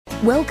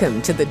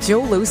Welcome to the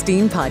Joel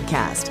Osteen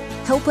Podcast.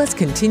 Help us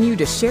continue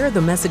to share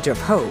the message of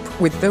hope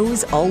with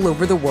those all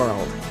over the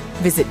world.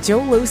 Visit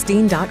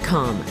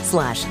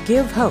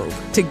joelosteen.com/give hope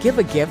to give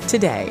a gift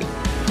today.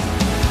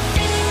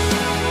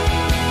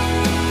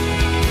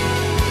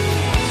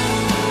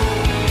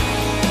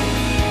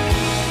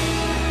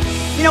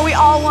 You know, we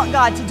all want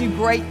God to do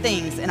great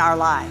things in our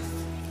life.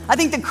 I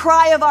think the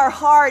cry of our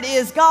heart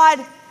is, God,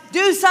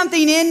 do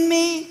something in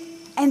me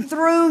and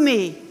through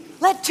me.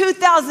 Let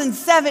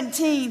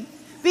 2017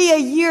 be a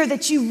year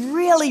that you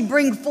really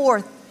bring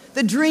forth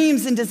the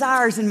dreams and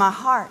desires in my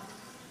heart.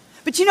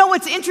 But you know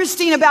what's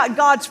interesting about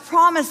God's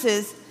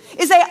promises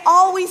is they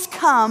always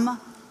come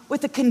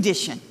with a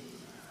condition.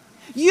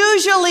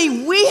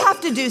 Usually we have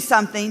to do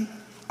something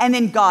and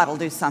then God will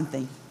do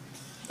something.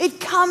 It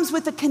comes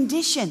with a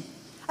condition,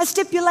 a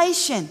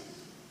stipulation.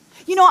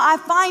 You know, I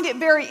find it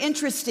very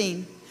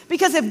interesting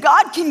because if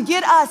God can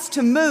get us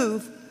to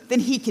move, then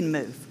He can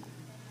move.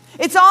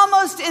 It's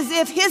almost as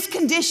if His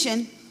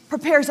condition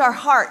prepares our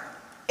heart.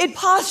 It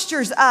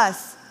postures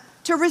us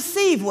to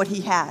receive what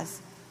He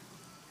has.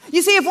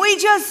 You see, if we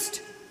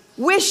just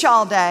wish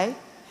all day,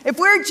 if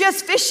we're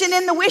just fishing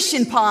in the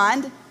wishing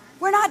pond,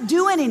 we're not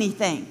doing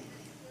anything.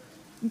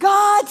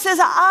 God says,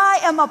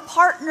 I am a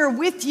partner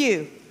with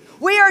you.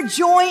 We are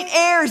joint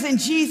heirs in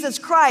Jesus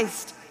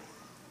Christ.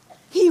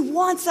 He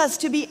wants us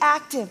to be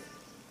active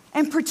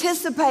and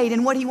participate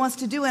in what He wants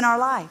to do in our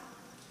life.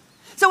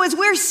 So as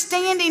we're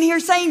standing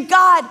here saying,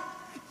 God,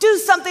 do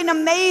something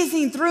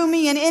amazing through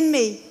me and in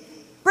me.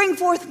 Bring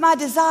forth my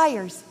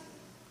desires.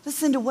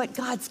 Listen to what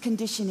God's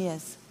condition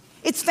is.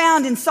 It's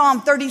found in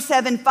Psalm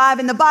 37:5,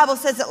 and the Bible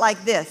says it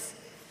like this.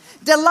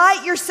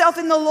 Delight yourself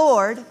in the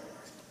Lord,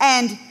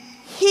 and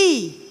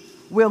He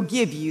will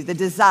give you the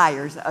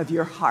desires of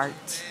your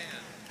heart.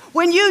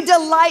 When you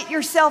delight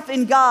yourself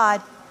in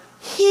God,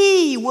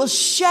 He will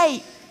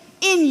shape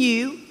in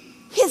you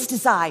His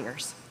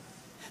desires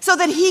so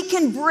that He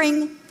can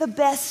bring the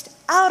best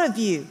out of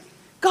you.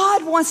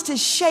 God wants to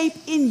shape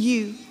in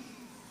you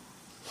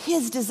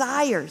His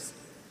desires.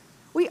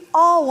 We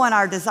all want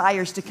our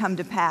desires to come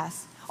to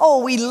pass.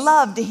 Oh, we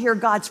love to hear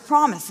God's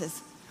promises.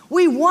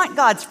 We want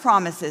God's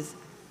promises.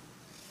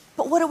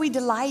 But what are we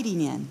delighting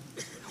in?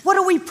 What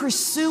are we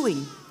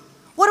pursuing?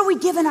 What are we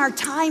giving our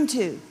time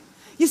to?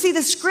 You see,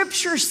 the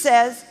scripture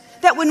says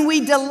that when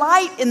we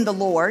delight in the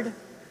Lord,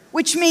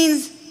 which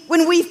means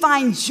when we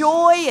find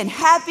joy and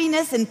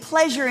happiness and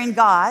pleasure in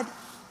God,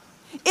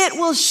 it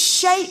will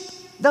shape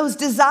those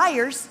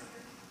desires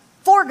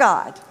for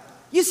God.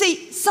 You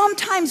see,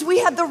 sometimes we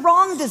have the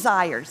wrong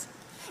desires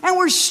and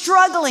we're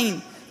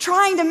struggling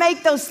trying to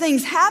make those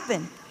things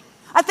happen.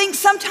 I think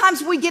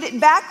sometimes we get it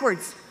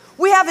backwards.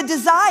 We have a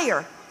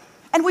desire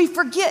and we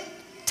forget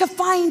to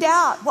find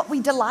out what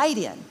we delight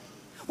in.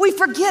 We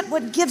forget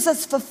what gives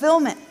us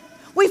fulfillment.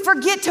 We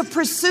forget to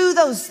pursue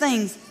those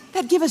things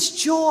that give us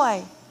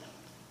joy,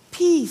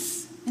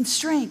 peace, and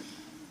strength,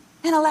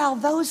 and allow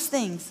those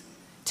things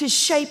to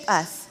shape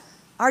us.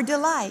 Our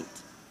delight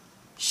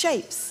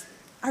shapes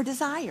our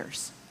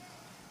desires.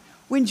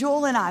 When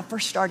Joel and I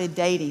first started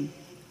dating,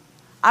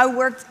 I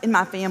worked in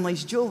my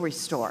family's jewelry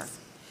store.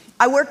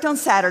 I worked on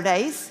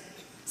Saturdays,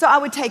 so I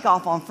would take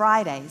off on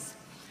Fridays.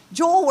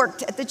 Joel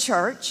worked at the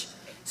church,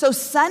 so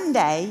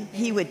Sunday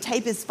he would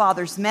tape his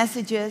father's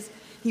messages,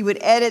 he would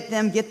edit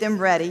them, get them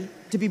ready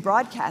to be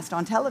broadcast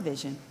on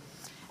television.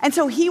 And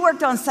so he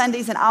worked on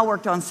Sundays and I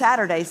worked on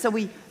Saturdays, so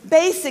we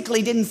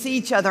basically didn't see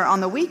each other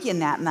on the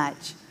weekend that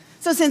much.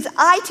 So since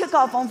I took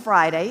off on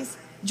Fridays,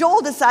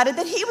 Joel decided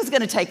that he was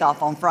going to take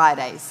off on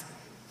Fridays.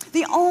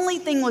 The only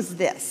thing was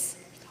this.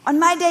 On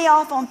my day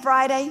off on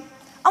Friday,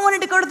 I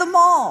wanted to go to the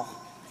mall.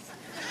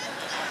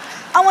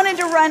 I wanted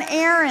to run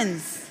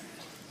errands.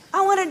 I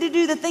wanted to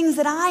do the things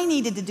that I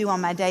needed to do on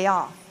my day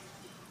off.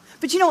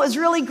 But you know what was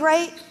really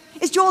great?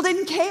 Is Joel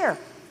didn't care.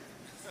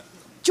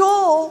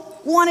 Joel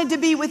wanted to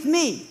be with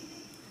me.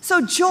 So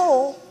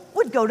Joel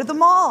would go to the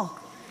mall.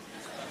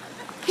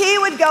 He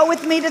would go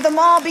with me to the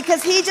mall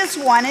because he just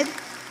wanted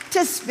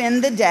to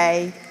spend the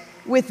day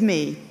with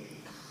me.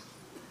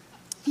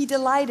 He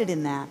delighted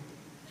in that.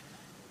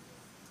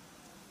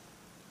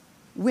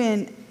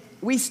 When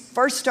we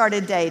first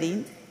started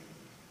dating,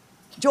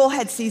 Joel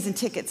had season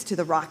tickets to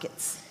the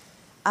Rockets.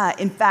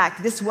 In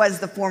fact, this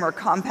was the former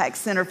Compaq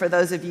Center for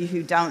those of you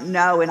who don't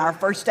know, and our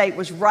first date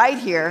was right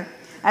here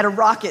at a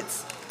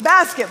Rockets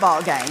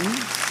basketball game.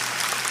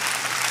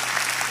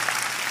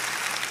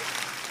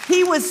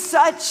 He was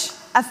such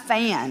a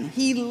fan.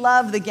 He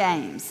loved the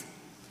games.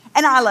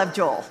 And I loved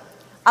Joel.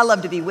 I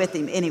loved to be with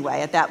him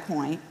anyway at that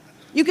point.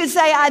 You could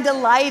say I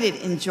delighted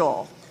in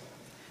Joel.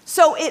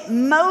 So it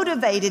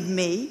motivated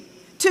me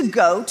to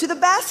go to the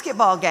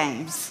basketball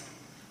games.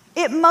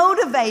 It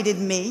motivated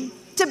me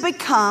to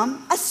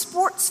become a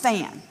sports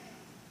fan.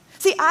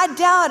 See, I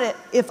doubt it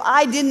if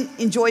I didn't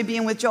enjoy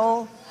being with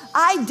Joel.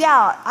 I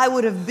doubt I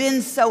would have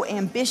been so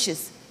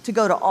ambitious to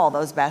go to all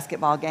those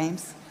basketball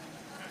games.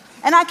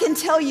 And I can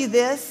tell you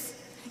this,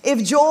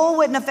 if Joel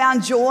wouldn't have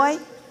found joy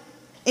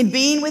in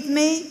being with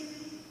me,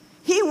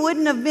 he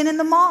wouldn't have been in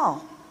the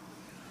mall.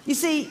 You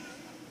see,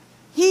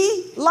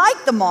 he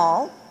liked them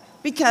all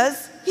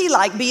because he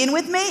liked being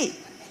with me.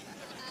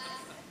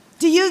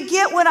 Do you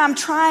get what I'm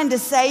trying to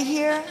say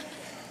here?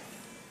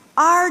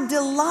 Our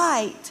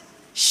delight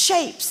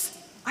shapes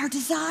our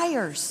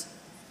desires.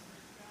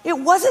 It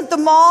wasn't the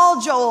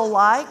mall Joel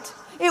liked.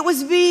 It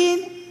was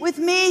being with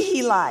me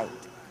he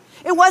liked.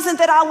 It wasn't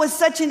that I was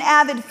such an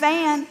avid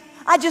fan.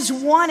 I just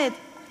wanted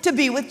to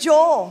be with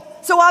Joel.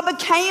 So I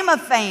became a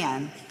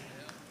fan.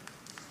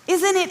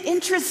 Isn't it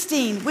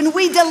interesting? When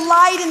we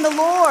delight in the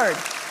Lord,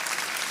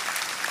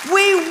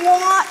 we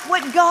want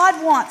what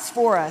God wants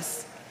for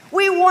us.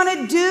 We want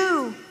to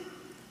do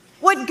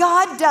what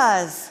God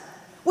does.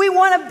 We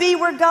want to be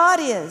where God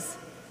is.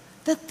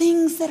 The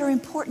things that are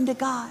important to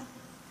God,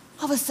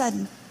 all of a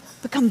sudden,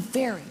 become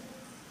very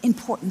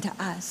important to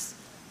us.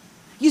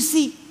 You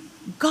see,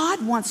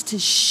 God wants to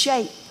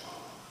shape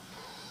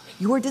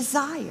your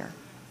desire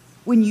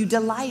when you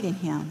delight in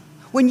Him,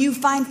 when you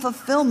find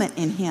fulfillment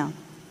in Him.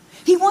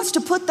 He wants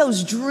to put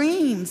those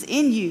dreams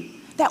in you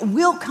that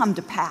will come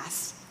to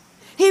pass.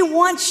 He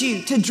wants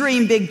you to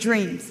dream big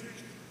dreams,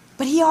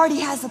 but He already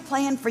has a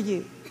plan for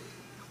you.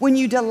 When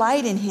you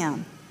delight in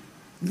Him,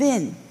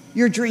 then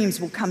your dreams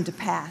will come to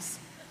pass.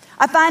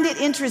 I find it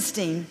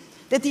interesting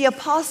that the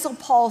Apostle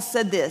Paul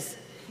said this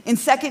in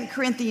 2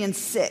 Corinthians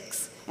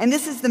 6, and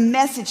this is the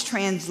Message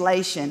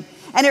translation,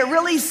 and it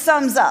really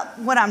sums up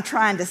what I'm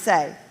trying to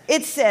say.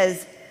 It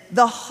says,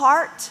 the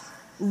heart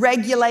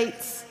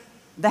regulates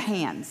the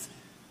hands.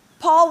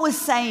 Paul was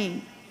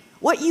saying,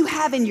 what you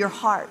have in your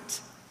heart,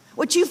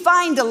 what you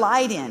find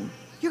delight in,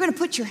 you're going to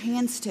put your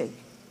hands to.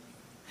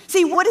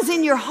 See, what is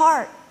in your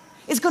heart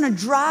is going to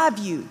drive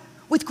you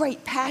with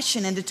great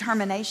passion and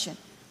determination.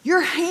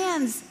 Your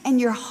hands and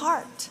your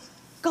heart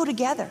go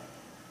together,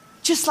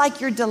 just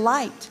like your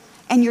delight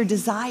and your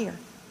desire.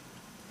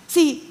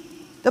 See,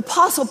 the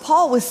Apostle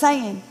Paul was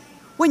saying,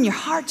 when your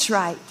heart's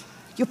right,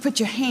 you'll put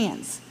your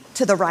hands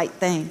to the right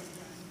thing.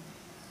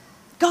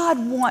 God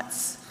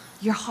wants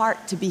your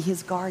heart to be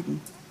His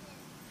garden.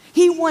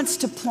 He wants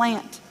to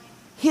plant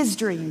His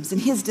dreams and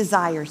His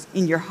desires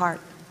in your heart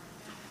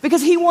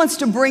because He wants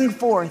to bring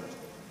forth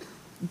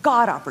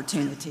God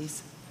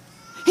opportunities.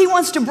 He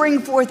wants to bring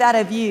forth out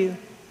of you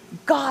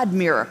God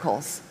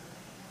miracles,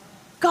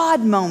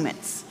 God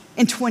moments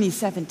in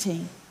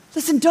 2017.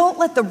 Listen, don't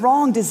let the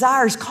wrong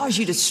desires cause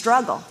you to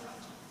struggle.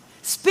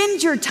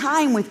 Spend your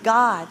time with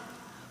God.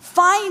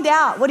 Find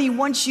out what He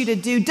wants you to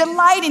do.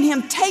 Delight in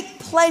Him. Take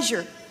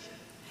pleasure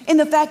in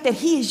the fact that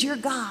He is your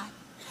God,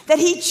 that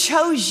He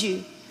chose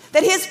you,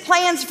 that His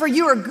plans for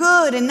you are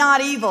good and not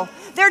evil.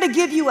 They're to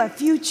give you a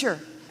future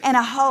and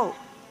a hope.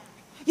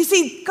 You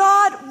see,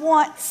 God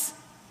wants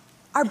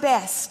our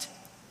best.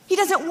 He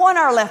doesn't want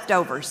our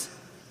leftovers.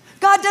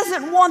 God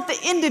doesn't want the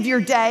end of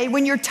your day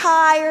when you're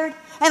tired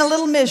and a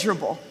little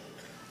miserable.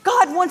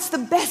 God wants the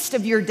best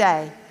of your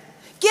day.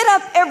 Get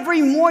up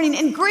every morning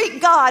and greet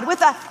God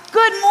with a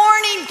good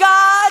morning,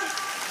 God.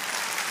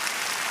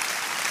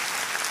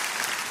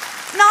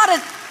 Not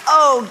an,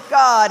 oh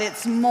God,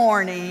 it's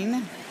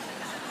morning.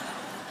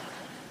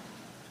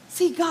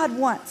 See, God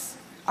wants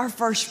our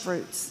first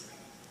fruits.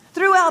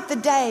 Throughout the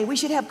day, we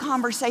should have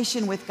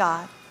conversation with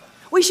God.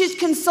 We should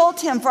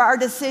consult Him for our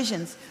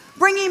decisions.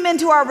 Bring Him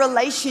into our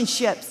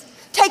relationships.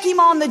 Take Him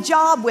on the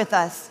job with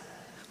us.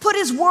 Put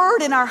His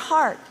word in our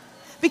heart.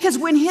 Because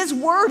when His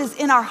word is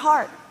in our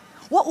heart,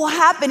 what will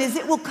happen is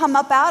it will come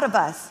up out of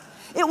us.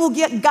 It will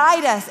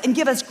guide us and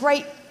give us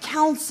great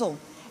counsel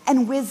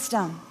and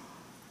wisdom.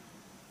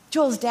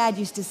 Joel's dad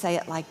used to say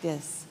it like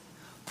this: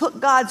 put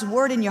God's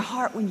word in your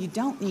heart when you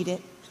don't need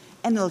it,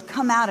 and it'll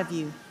come out of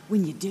you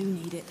when you do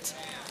need it.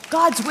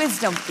 God's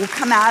wisdom will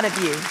come out of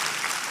you.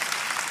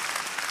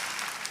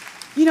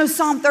 You know,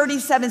 Psalm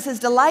 37 says,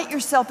 delight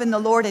yourself in the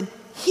Lord, and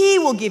He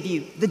will give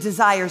you the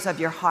desires of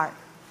your heart.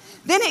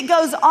 Then it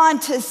goes on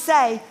to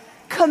say,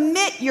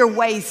 commit your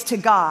ways to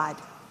God,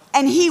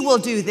 and He will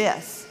do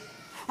this.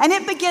 And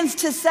it begins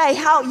to say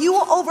how you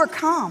will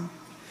overcome.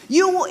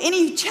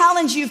 Any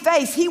challenge you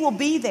face, He will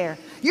be there.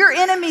 Your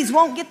enemies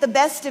won't get the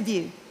best of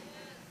you.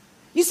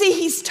 You see,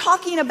 He's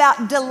talking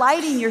about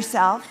delighting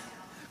yourself,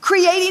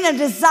 creating a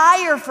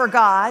desire for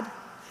God.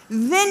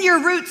 Then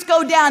your roots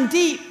go down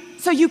deep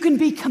so you can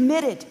be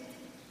committed.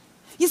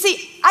 You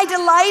see, I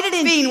delighted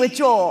in being with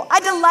Joel. I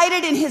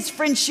delighted in his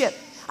friendship.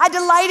 I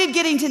delighted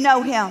getting to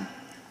know him.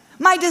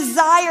 My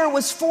desire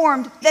was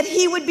formed that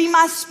he would be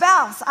my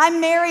spouse. I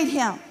married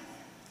him.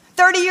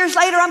 30 years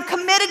later, I'm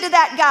committed to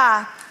that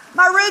guy.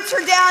 My roots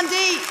are down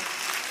deep.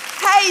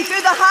 Hey,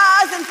 through the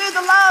highs and through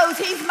the lows,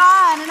 he's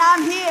mine and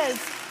I'm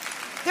his.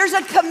 There's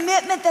a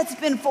commitment that's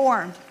been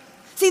formed.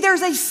 See,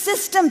 there's a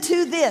system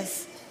to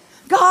this.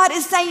 God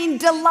is saying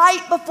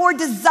delight before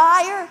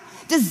desire.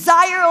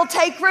 Desire will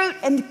take root,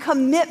 and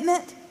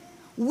commitment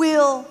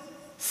will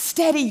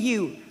steady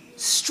you,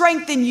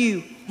 strengthen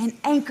you, and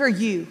anchor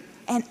you.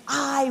 And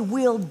I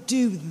will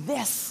do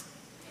this.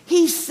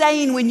 He's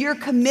saying when you're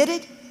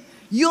committed,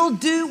 you'll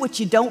do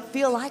what you don't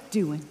feel like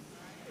doing.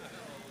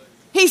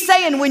 He's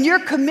saying when you're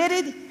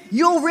committed,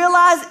 you'll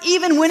realize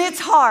even when it's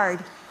hard,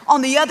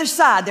 On the other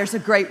side, there's a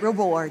great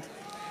reward.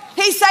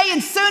 He's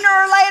saying sooner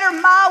or later,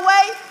 my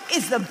way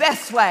is the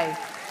best way.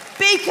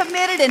 Be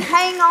committed and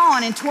hang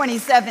on in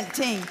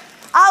 2017.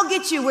 I'll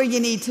get you where you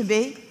need to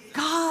be.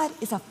 God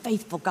is a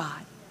faithful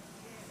God.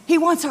 He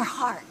wants our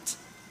heart.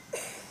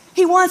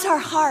 He wants our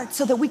heart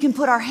so that we can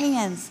put our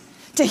hands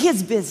to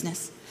His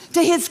business,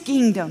 to His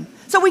kingdom,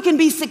 so we can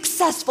be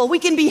successful, we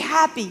can be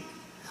happy.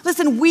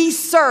 Listen, we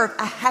serve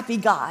a happy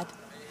God.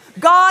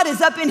 God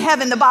is up in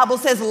heaven, the Bible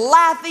says,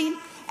 laughing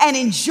and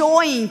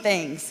enjoying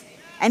things.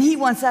 And He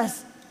wants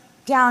us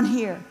down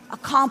here,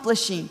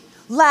 accomplishing,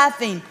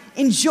 laughing,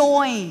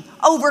 enjoying,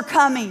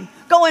 overcoming,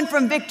 going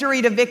from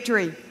victory to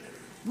victory.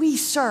 We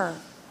serve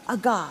a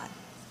God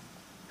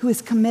who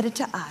is committed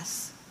to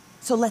us.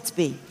 So let's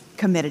be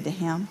committed to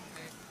Him.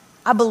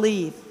 I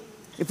believe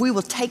if we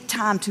will take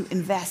time to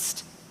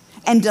invest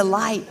and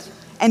delight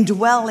and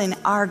dwell in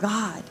our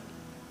God,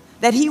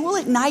 that He will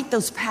ignite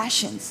those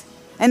passions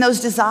and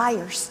those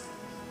desires,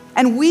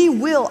 and we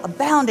will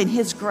abound in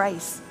His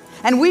grace,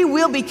 and we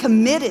will be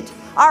committed.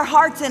 Our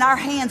hearts and our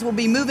hands will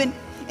be moving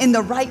in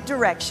the right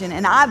direction,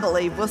 and I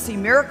believe we'll see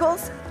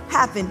miracles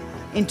happen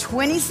in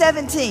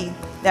 2017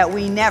 that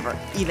we never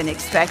even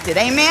expected.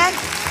 Amen?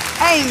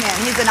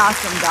 Amen. He's an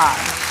awesome God.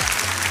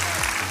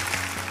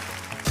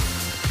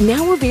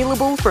 Now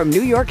available from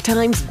New York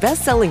Times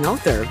bestselling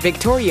author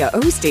Victoria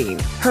Osteen,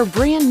 her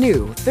brand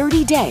new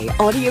 30-day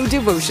audio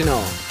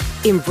devotional,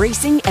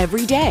 Embracing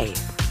Every Day.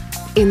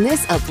 In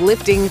this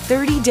uplifting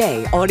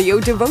 30-day audio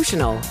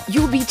devotional,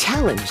 you'll be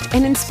challenged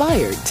and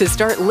inspired to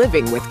start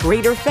living with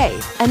greater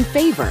faith and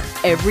favor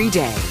every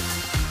day.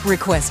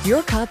 Request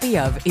your copy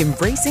of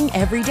Embracing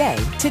Every Day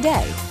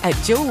today at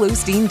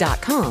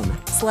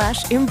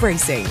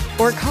joelosteen.com/embracing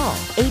or call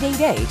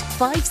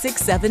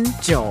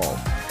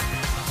 888-567-JOEL.